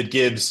that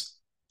gives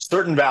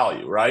certain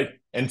value, right?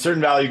 And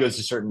certain value goes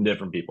to certain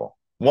different people.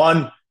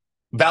 One,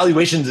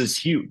 valuations is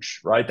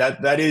huge, right?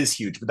 That is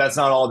huge, but that's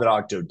not all that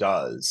Octo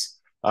does.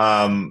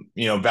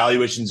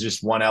 Valuation is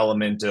just one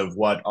element of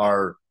what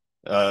our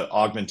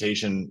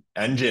augmentation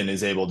engine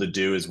is able to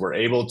do. Is we're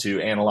able to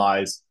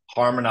analyze,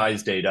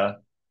 harmonize data,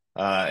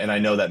 and I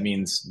know that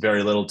means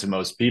very little to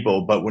most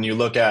people, but when you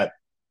look at,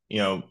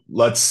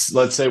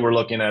 let's say we're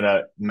looking at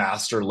a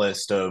master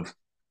list of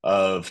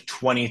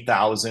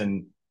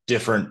 20,000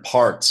 different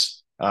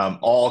parts,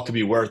 all could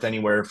be worth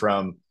anywhere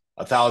from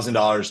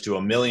 $1,000 to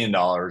 $1 million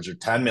or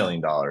 $10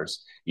 million.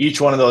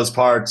 Each one of those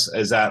parts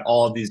is at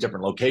all of these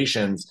different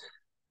locations.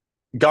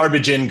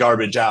 Garbage in,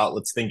 garbage out.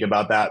 Let's think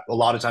about that. A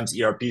lot of times,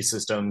 ERP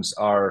systems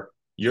are,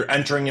 you're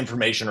entering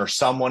information or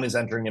someone is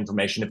entering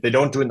information. If they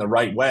don't do it in the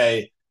right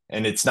way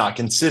and it's not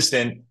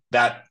consistent,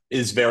 that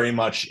is very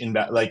much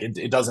like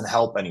it doesn't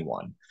help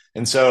anyone.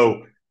 And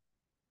so,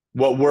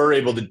 what we're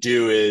able to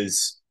do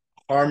is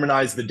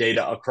harmonize the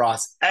data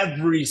across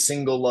every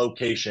single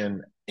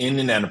location in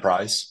an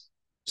enterprise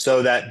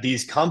so that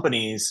these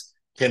companies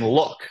can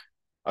look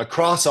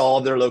across all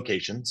of their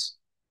locations.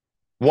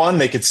 One,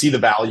 they could see the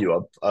value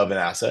of an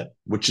asset,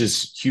 which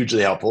is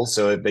hugely helpful.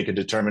 So if they could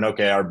determine,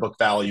 okay, our book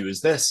value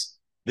is this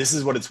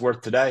is what it's worth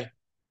today.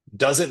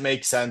 Does it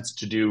make sense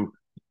to do,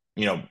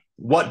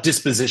 what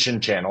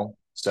disposition channel?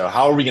 So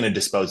how are we going to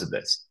dispose of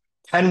this?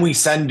 Can we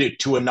send it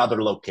to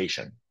another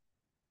location?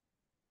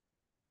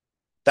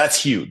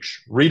 That's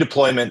huge.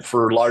 Redeployment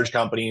for large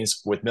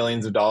companies with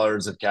millions of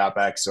dollars of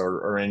capex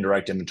or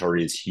indirect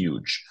inventory is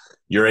huge.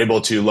 You're able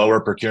to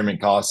lower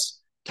procurement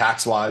costs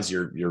tax wise.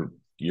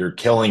 You're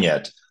killing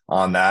it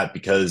on that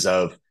because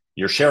of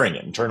you're sharing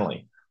it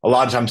internally. A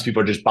lot of times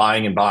people are just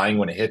buying and buying.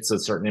 When it hits a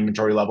certain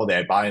inventory level,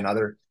 they buy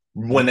another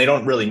when they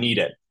don't really need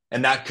it,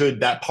 and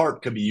that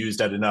part could be used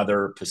at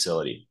another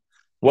facility.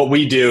 What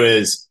we do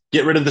is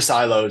get rid of the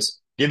silos,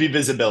 give you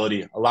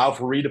visibility, allow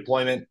for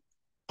redeployment,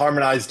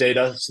 harmonize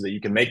data so that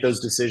you can make those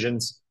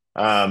decisions,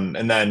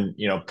 and then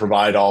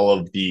provide all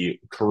of the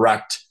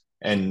correct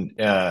and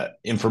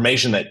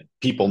information that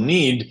people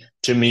need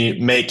to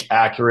make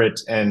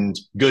accurate and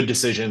good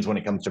decisions when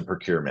it comes to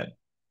procurement.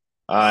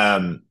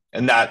 And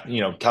that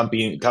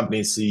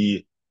companies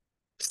see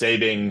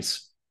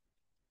savings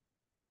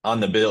on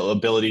the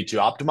ability to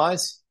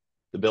optimize,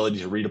 the ability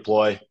to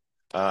redeploy,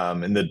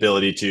 and the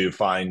ability to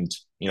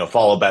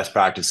follow best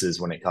practices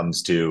when it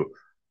comes to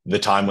the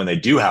time when they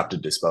do have to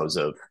dispose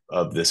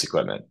of this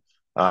equipment.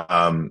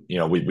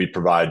 We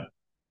provide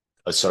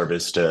a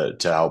service to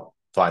help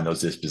find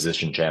those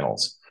disposition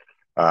channels.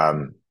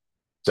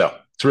 So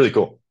it's really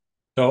cool.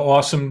 So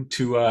awesome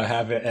to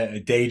have a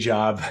day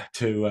job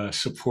to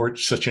support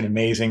such an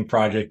amazing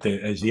project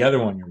as the other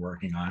one you're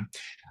working on.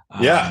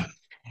 Yeah,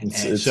 And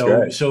it's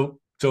great. so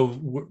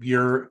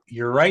you're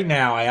right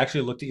now. I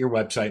actually looked at your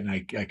website, and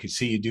I could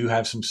see you do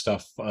have some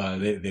stuff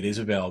that is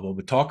available.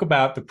 But talk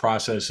about the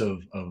process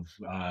of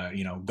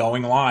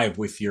going live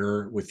with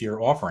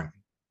your offering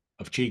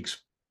of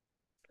Cheeks.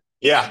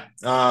 Yeah.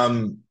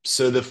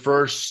 So the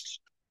first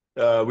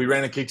we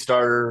ran a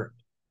Kickstarter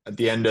at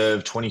the end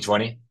of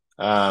 2020.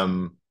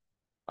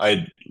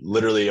 I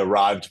literally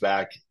arrived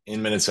back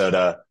in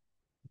Minnesota,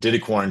 did a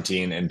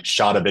quarantine, and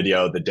shot a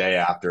video the day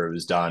after it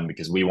was done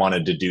because we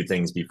wanted to do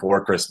things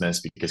before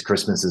Christmas because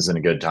Christmas isn't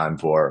a good time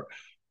for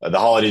The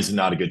holidays is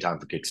not a good time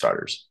for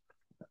Kickstarters.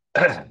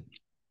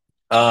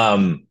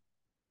 um,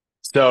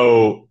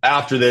 so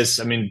after this,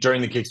 I mean,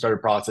 during the Kickstarter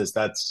process,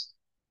 that's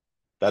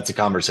a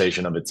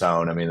conversation of its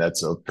own. I mean,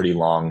 that's a pretty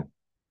long.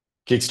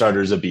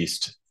 Kickstarter is a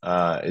beast.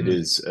 It Mm.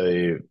 is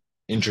a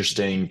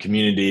interesting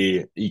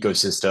community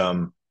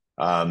ecosystem.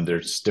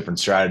 There's different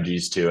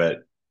strategies to it.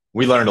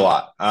 We learned a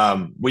lot.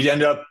 We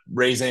ended up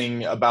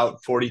raising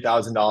about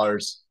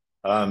 $40,000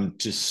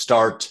 to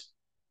start.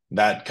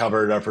 That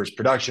covered our first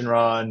production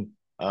run,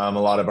 a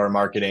lot of our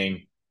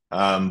marketing,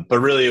 but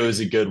really it was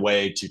a good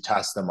way to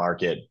test the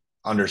market,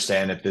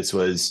 understand if this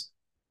was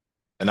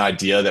an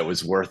idea that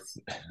was worth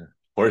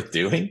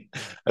doing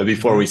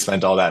before we Mm-hmm.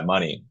 spent all that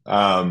money.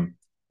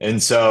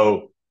 And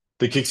so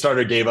the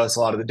Kickstarter gave us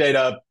a lot of the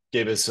data,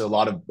 gave us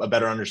a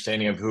better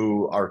understanding of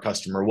who our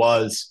customer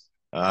was,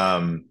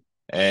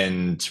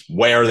 and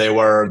where they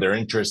were, their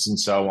interests, and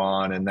so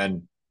on, and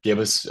then give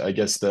us, I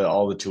guess,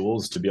 all the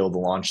tools to be able to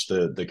launch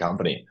the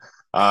company.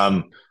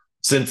 Um,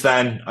 since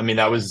then, I mean,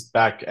 that was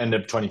back end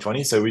of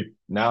 2020, so we've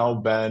now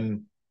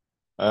been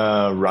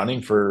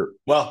running for,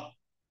 well,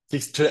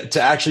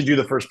 to actually do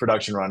the first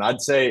production run.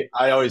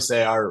 I always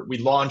say we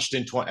launched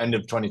in end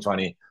of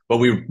 2020, but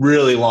we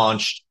really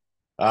launched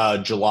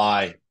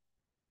July,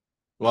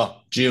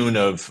 well, June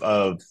of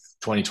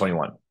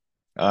 2021.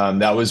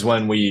 That was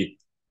when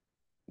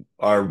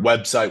our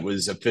website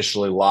was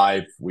officially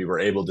live. We were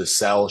able to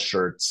sell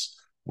shirts.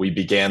 We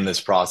began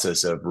this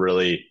process of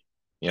really,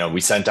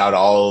 we sent out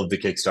all of the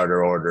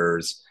Kickstarter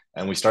orders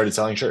and we started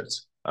selling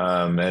shirts.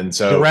 And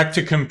so, Direct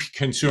to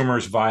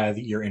consumers via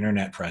your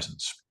internet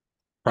presence,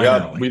 yeah,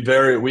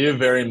 primarily. we have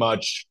very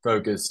much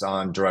focused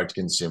on direct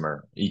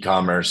consumer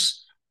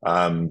e-commerce.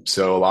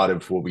 So a lot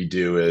of what we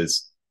do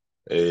is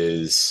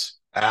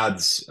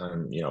ads,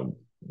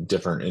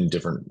 different in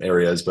different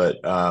areas, but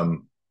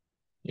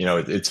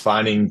it's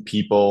finding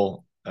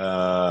people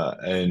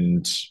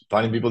and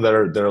finding people that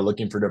are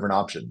looking for different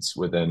options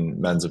within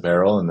men's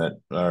apparel and that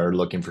are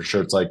looking for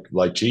shirts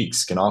like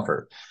Cheeks can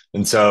offer.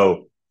 And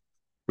so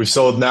we've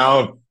sold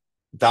now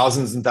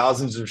thousands and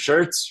thousands of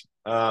shirts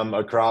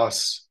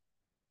across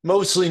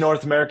mostly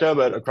North America,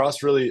 but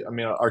across really, I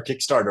mean, our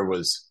Kickstarter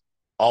was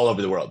all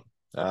over the world.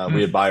 We had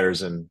Hmm.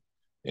 buyers in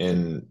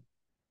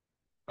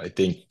I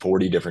think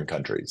 40 different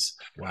countries.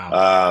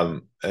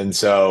 Wow. And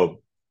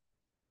so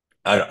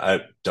I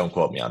don't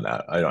quote me on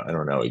that. I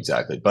don't know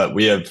exactly, but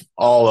we have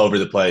all over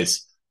the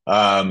place.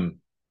 And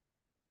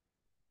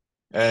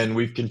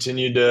we've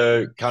continued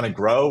to kind of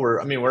grow.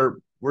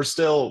 We're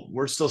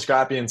still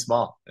scrappy and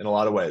small in a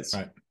lot of ways.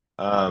 Right.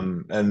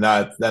 And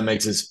that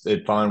makes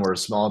it fun. We're a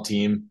small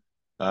team.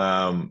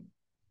 Um,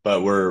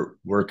 but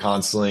we're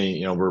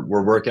constantly,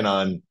 we're working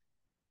on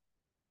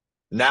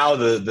now.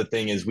 The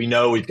thing is, we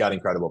know we've got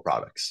incredible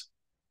products.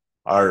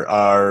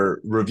 Our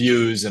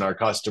reviews and our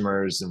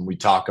customers, and we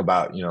talk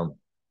about,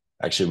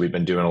 actually we've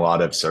been doing a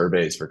lot of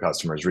surveys for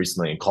customers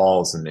recently and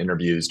calls and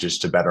interviews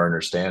just to better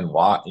understand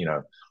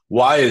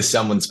why is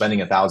someone spending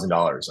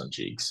 $1,000 on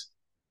Cheeks?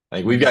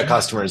 Like we've got Mm-hmm.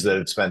 customers that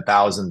have spent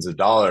thousands of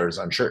dollars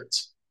on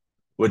shirts,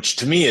 which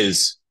to me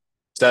is,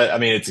 I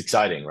mean, it's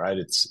exciting, right?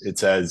 It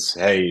says,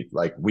 hey,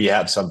 like we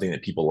have something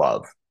that people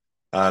love.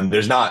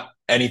 There's not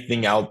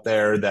anything out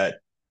there that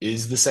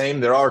is the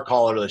same. There are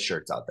collarless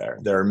shirts out there.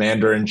 There are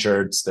Mandarin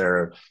shirts.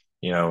 There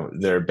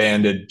are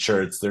banded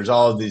shirts. There's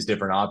all of these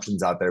different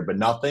options out there, but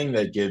nothing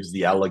that gives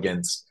the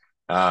elegance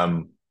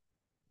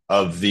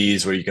of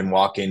these where you can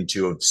walk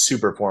into a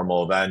super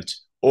formal event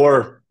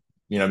or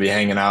be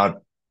hanging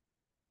out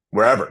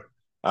wherever.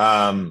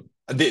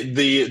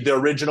 The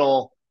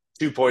original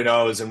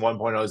 2.0s and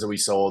 1.0s that we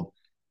sold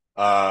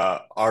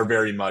are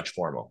very much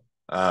formal.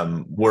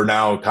 We're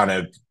now kind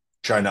of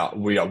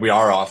we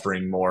are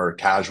offering more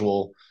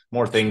casual,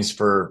 more things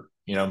for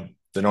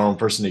the normal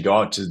person to go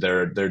out to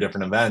their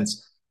different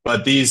events.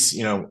 But these,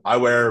 I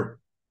wear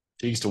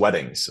these to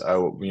weddings.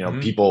 Mm-hmm.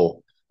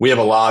 People. We have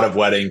a lot of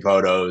wedding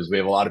photos. We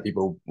have a lot of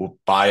people who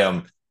buy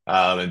them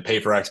and pay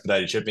for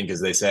expedited shipping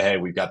because they say, "Hey,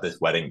 we've got this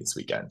wedding this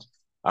weekend."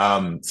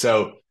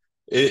 So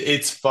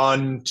it's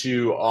fun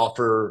to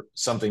offer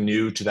something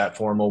new to that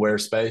formal wear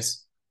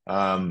space.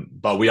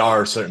 But we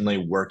are certainly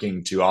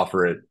working to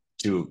offer it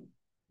to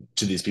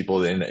these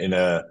people in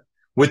a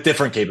with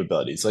different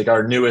capabilities. Like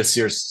our newest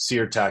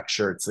Sear Tech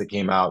shirts that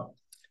came out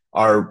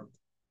are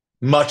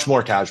much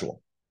more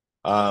casual.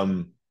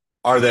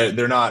 Are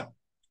they're not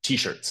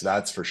t-shirts,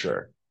 that's for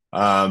sure.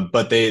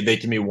 But they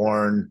can be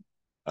worn.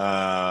 They're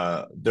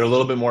a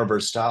little bit more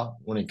versatile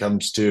when it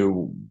comes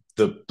to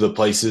the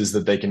places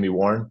that they can be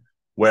worn,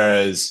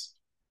 whereas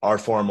our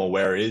formal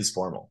wear is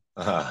formal.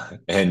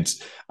 And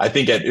I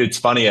think it's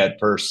funny at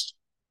first.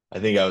 I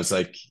think I was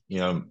like,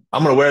 I'm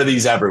going to wear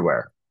these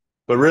everywhere,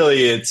 but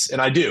really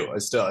and I do.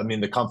 I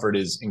mean, the comfort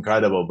is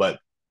incredible, but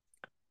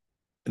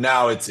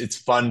now it's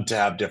fun to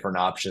have different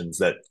options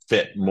that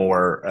fit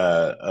more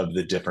of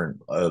the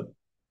different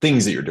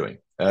things that you're doing.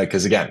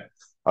 Because again,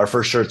 our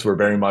first shirts were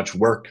very much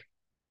work,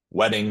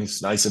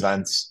 weddings, nice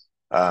events,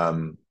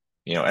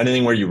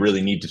 anything where you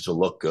really needed to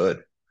look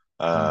good.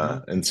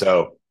 Mm-hmm. And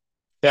so,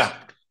 yeah.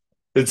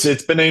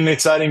 It's been an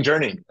exciting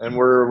journey, and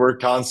we're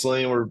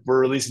constantly we're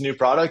releasing new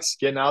products,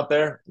 getting out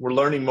there, we're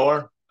learning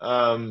more,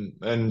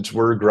 and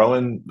we're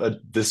growing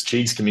this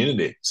cheese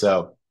community.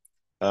 So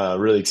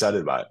really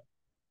excited about it.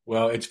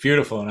 Well, it's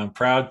beautiful, and I'm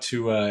proud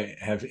to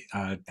have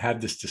had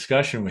this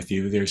discussion with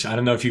you. I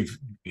don't know if you've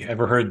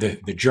ever heard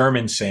the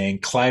German saying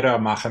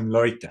 "Kleider machen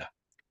Leute."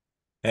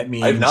 That I've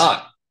means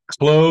not.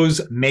 clothes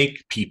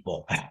make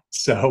people.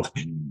 So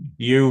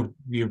you've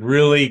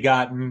really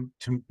gotten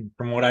to,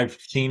 from what I've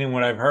seen and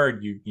what I've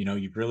heard,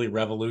 you've really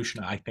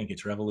revolutionized. I think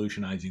it's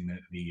revolutionizing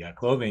the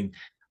clothing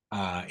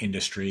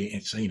industry.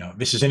 It's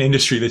this is an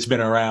industry that's been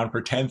around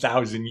for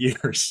 10,000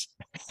 years,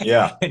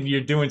 Yeah, and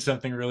you're doing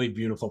something really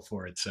beautiful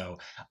for it. So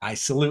I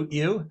salute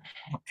you,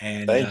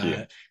 and thank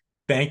you.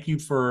 thank you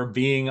for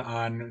being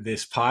on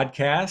this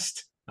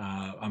podcast.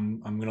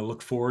 I'm going to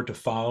look forward to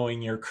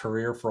following your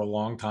career for a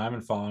long time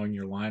and following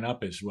your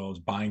lineup as well as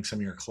buying some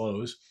of your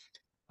clothes.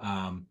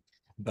 Um,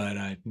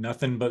 but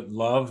nothing but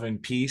love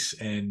and peace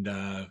and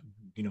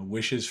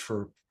wishes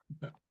for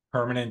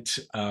permanent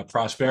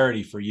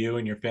prosperity for you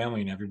and your family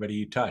and everybody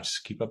you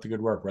touch. Keep up the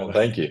good work, Well, brother.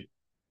 thank you.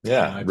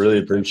 Yeah, My really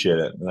absolute pleasure. appreciate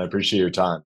it, and I appreciate your time.